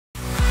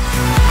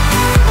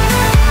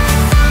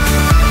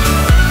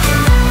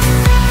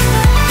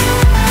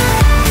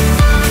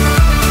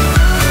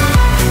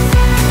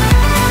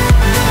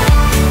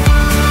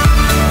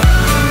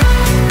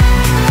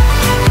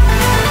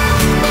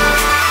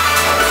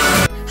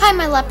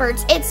my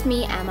leopards, it's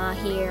me, Emma,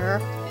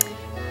 here,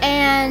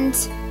 and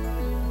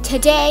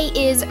today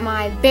is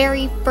my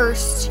very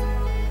first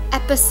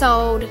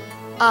episode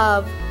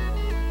of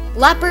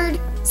Leopard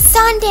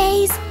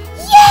Sundays.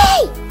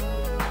 Yay!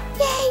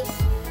 Yay!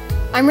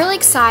 I'm really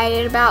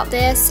excited about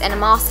this, and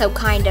I'm also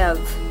kind of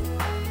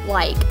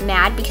like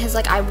mad because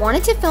like I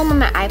wanted to film on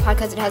my iPod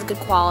because it has good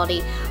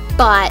quality,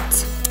 but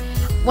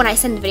when I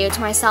send the video to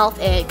myself,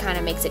 it kind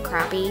of makes it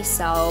crappy,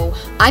 so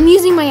I'm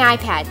using my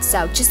iPad,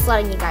 so just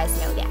letting you guys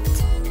know that.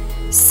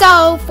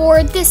 So,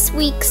 for this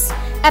week's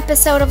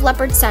episode of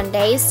Leopard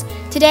Sundays,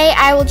 today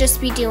I will just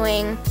be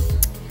doing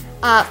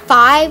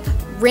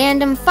 5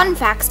 random fun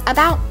facts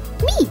about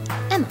me,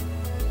 Emma.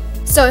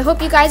 So, I hope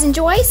you guys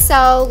enjoy,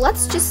 so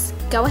let's just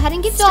go ahead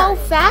and get started.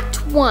 So,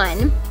 fact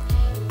 1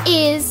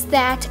 is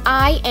that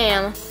I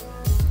am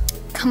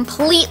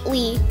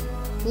completely,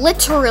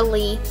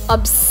 literally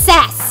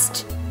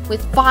obsessed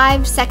with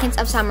 5 Seconds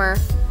of Summer.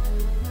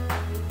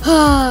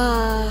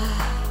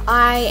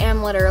 I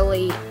am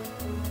literally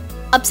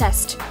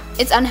obsessed.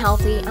 It's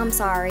unhealthy. I'm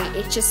sorry.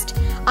 It's just,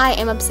 I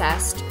am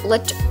obsessed.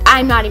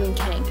 I'm not even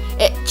kidding.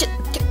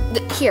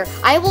 Here,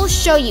 I will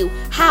show you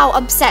how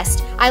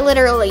obsessed I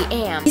literally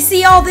am. You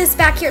see all this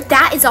back here?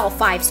 That is all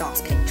 5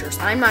 sauce pictures.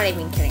 I'm not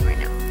even kidding right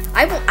now.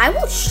 I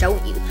will show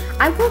you.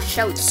 I will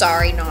show you.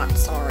 Sorry, not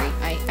sorry.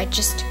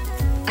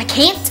 I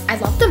can't. I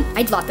love them.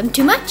 I love them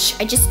too much.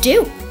 I just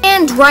do.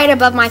 And right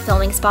above my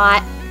filming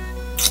spot,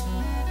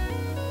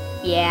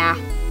 yeah,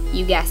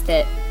 you guessed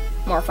it,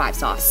 more 5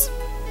 sauce.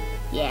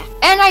 Yeah.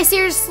 And I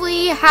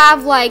seriously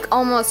have like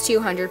almost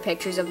 200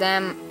 pictures of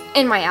them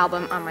in my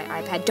album on my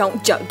iPad.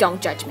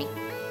 Don't judge me.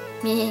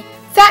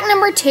 Fact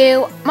number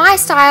 2, my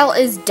style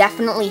is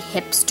definitely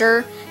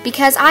hipster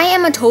because I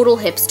am a total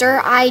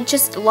hipster. I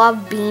just love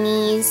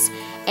beanies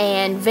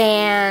and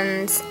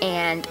Vans,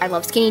 and I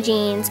love skinny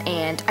jeans,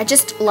 and I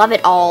just love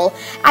it all.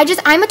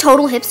 I'm a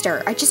total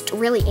hipster. I just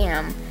really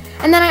am.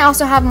 And then I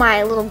also have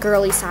my little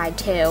girly side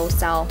too,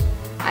 so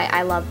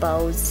I love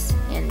bows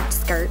and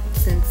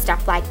skirts and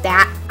stuff like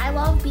that. I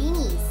love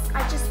beanies.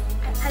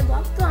 I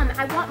love them.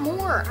 I want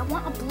more. I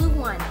want a blue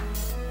one.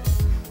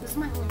 This is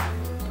my only one.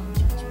 Don't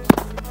judge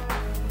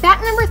me.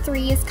 Fact number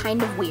 3 is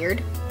kind of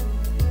weird.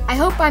 I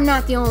hope I'm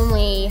not the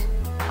only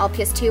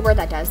LPS tuber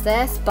that does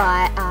this,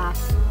 but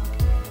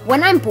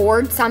when I'm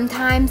bored,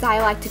 sometimes I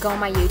like to go on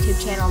my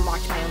YouTube channel and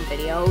watch my own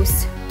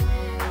videos.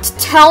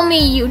 Tell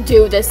me you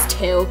do this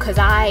too, because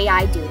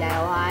I do that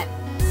a lot.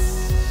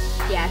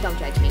 Yeah, don't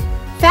judge me.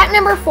 Fact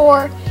number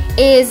 4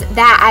 is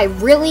that I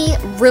really,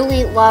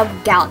 really love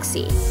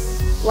Galaxy.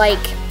 Like,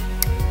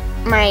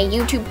 my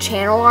YouTube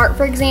channel art,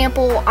 for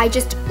example, I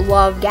just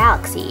love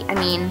Galaxy. I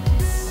mean,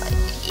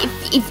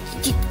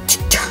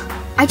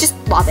 I just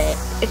love it.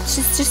 It's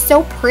just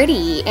so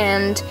pretty,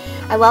 and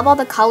I love all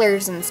the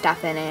colors and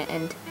stuff in it,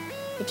 and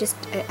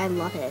I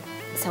love it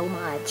so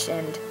much.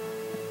 And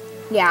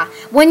yeah,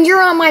 when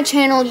you're on my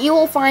channel, you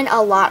will find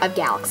a lot of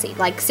Galaxy.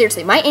 Like,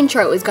 seriously, my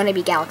intro is going to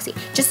be Galaxy.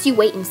 Just you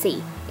wait and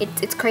see.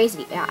 It's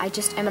crazy. Yeah,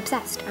 I'm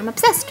obsessed. I'm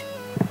obsessed.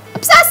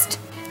 Obsessed!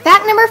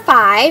 Fact number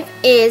 5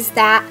 is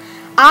that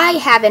I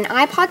have an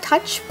iPod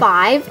Touch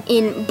 5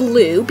 in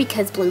blue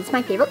because blue is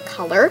my favorite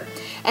color,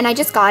 and I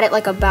just got it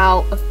like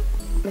about,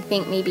 I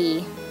think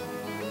maybe,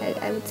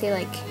 I would say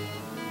like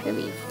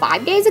maybe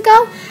 5 days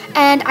ago,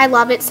 and I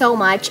love it so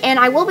much. And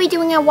I will be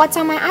doing a What's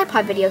on My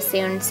iPod video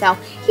soon, so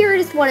here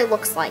is what it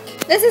looks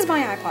like. This is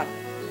my iPod.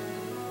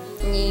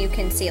 And you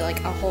can see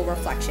like a whole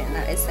reflection.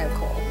 That is so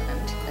cool.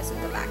 And this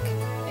is the back.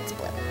 It's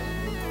blue.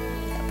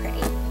 So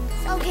pretty.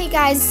 Okay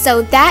guys,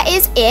 so that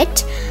is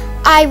it.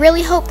 I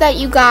really hope that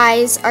you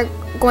guys are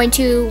going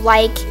to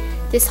like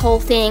this whole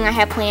thing I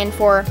have planned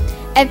for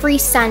every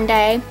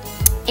Sunday,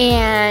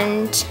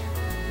 and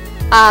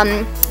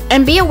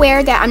be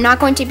aware that I'm not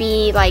going to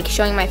be like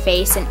showing my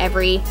face in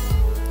every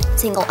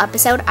single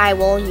episode. I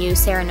will use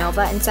Sarah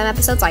Nova in some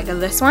episodes like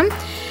this one.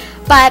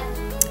 But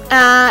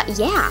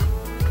yeah.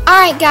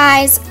 Alright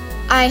guys,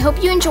 I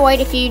hope you enjoyed.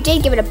 If you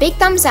did, give it a big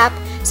thumbs up,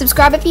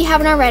 subscribe if you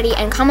haven't already,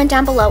 and comment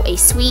down below a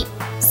sweet,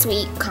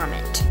 sweet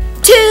comment.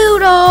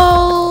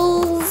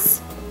 Toodles!